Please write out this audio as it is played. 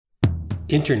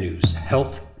Internews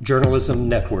Health Journalism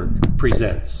Network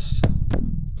presents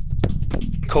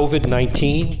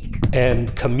COVID-19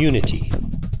 and Community.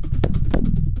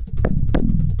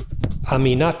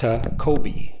 Aminata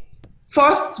Kobi.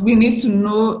 First, we need to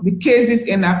know the cases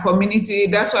in our community.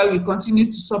 That's why we continue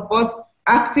to support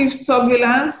active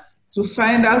surveillance to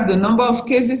find out the number of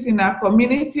cases in our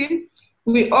community.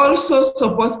 We also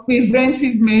support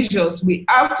preventive measures. We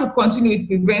have to continue with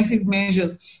preventive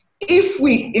measures. If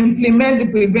we implement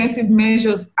the preventive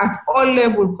measures at all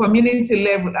levels, community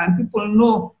level, and people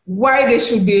know why they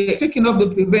should be taking up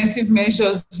the preventive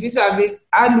measures vis-a-vis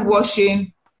hand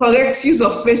washing, correct use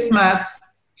of face masks,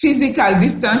 physical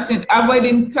distancing,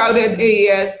 avoiding crowded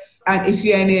areas, and if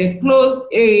you're in a closed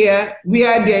area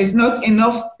where there is not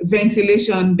enough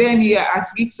ventilation, then you're at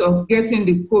risk of getting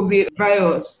the COVID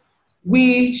virus.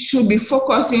 We should be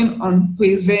focusing on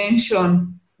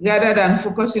prevention rather than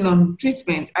focusing on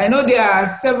treatment. I know there are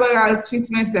several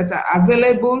treatments that are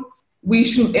available. We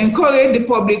should encourage the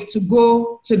public to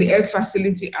go to the health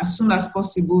facility as soon as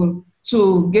possible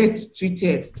to get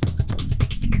treated.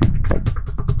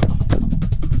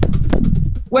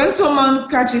 When someone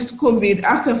catches COVID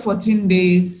after 14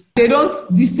 days, they don't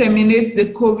disseminate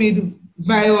the COVID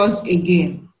virus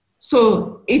again.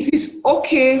 So it is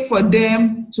okay for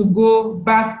them to go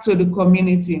back to the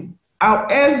community.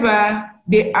 However,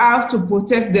 they have to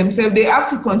protect themselves. They have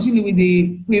to continue with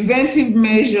the preventive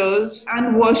measures,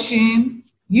 hand washing,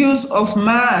 use of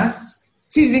masks,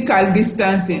 physical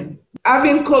distancing.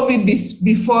 Having COVID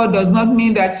before does not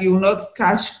mean that you will not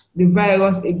catch the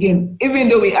virus again, even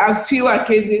though we have fewer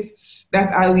cases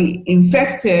that are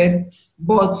infected,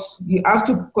 but you have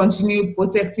to continue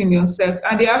protecting yourselves.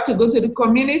 And they have to go to the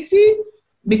community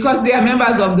because they are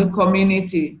members of the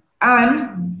community.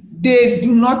 And they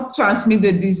do not transmit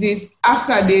the disease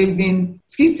after they've been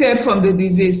treated from the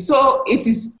disease. So it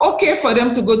is okay for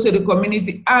them to go to the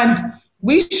community, and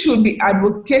we should be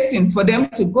advocating for them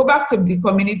to go back to the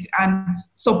community and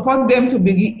support them to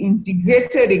be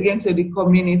integrated again to the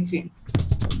community.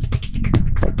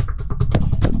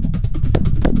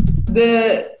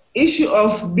 The issue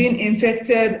of being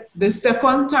infected the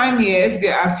second time, yes,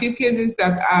 there are a few cases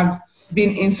that have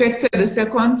been infected the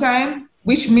second time,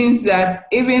 which means that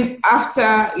even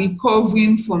after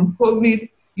recovering from COVID,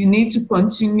 you need to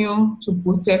continue to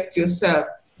protect yourself.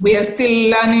 We are still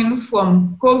learning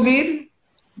from COVID.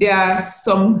 There are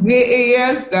some gray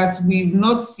areas that we've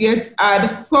not yet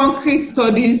had concrete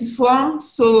studies from,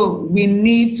 so we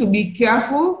need to be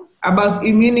careful about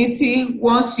immunity.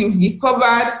 Once you've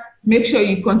recovered, make sure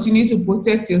you continue to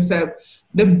protect yourself.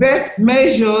 The best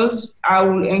measures I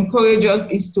will encourage us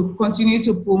is to continue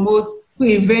to promote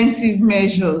preventive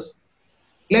measures.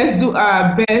 Let's do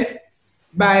our best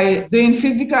by doing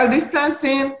physical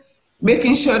distancing,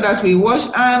 making sure that we wash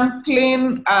and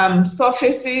clean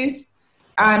surfaces,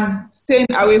 and staying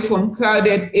away from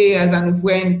crowded areas. And if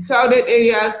we're in crowded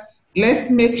areas, let's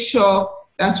make sure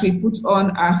that we put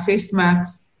on our face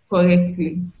masks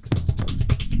correctly.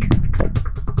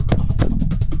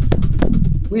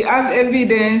 We have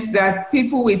evidence that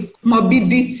people with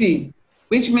morbidity,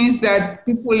 which means that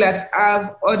people that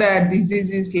have other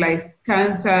diseases like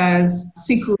cancers,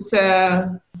 sickle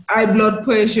cell, high blood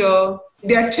pressure,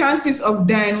 their chances of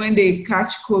dying when they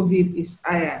catch COVID is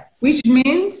higher, which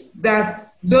means that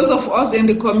those of us in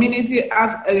the community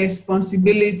have a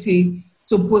responsibility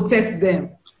to protect them.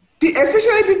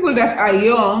 Especially people that are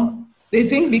young, they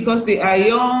think because they are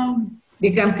young,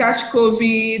 they can catch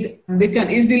COVID, they can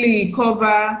easily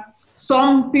recover.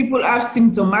 Some people have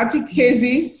symptomatic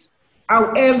cases.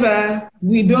 However,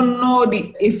 we don't know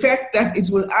the effect that it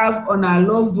will have on our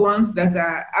loved ones that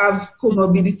have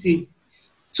comorbidity.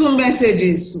 Two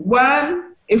messages.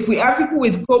 One, if we have people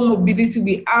with comorbidity,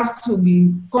 we have to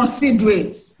be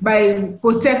considerate by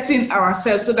protecting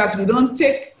ourselves so that we don't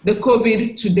take the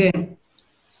COVID to them.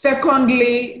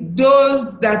 Secondly,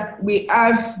 those that we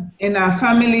have in our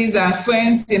families, our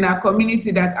friends, in our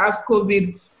community that have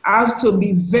COVID have to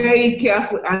be very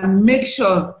careful and make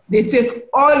sure they take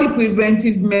all the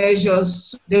preventive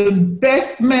measures. The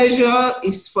best measure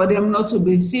is for them not to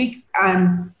be sick,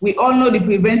 and we all know the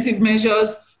preventive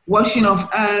measures: washing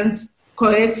of hands,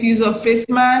 correct use of face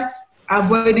masks,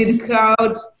 avoiding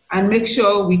crowd, and make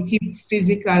sure we keep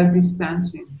physical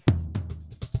distancing.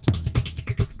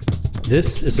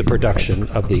 This is a production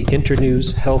of the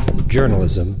Internews Health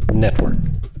Journalism Network.